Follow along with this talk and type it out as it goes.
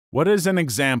What is an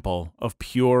example of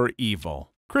pure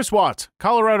evil? Chris Watts,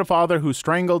 Colorado father who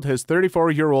strangled his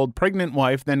 34-year-old pregnant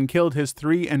wife, then killed his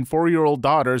 3- and 4-year-old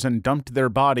daughters and dumped their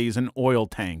bodies in oil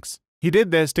tanks. He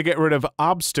did this to get rid of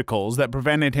obstacles that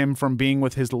prevented him from being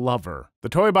with his lover. The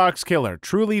Toy Box Killer,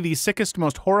 truly the sickest,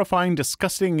 most horrifying,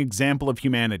 disgusting example of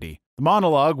humanity. The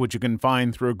monologue, which you can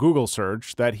find through a Google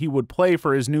search, that he would play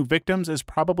for his new victims is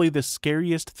probably the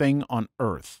scariest thing on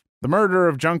earth. The murder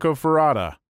of Junko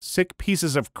Furuta. Sick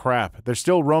pieces of crap. They're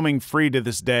still roaming free to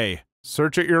this day.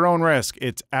 Search at your own risk.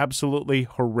 It's absolutely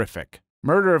horrific.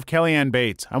 Murder of Kellyanne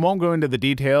Bates. I won't go into the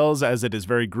details as it is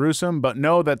very gruesome, but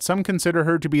know that some consider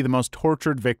her to be the most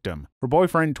tortured victim. Her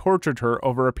boyfriend tortured her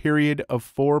over a period of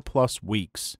 4+ weeks.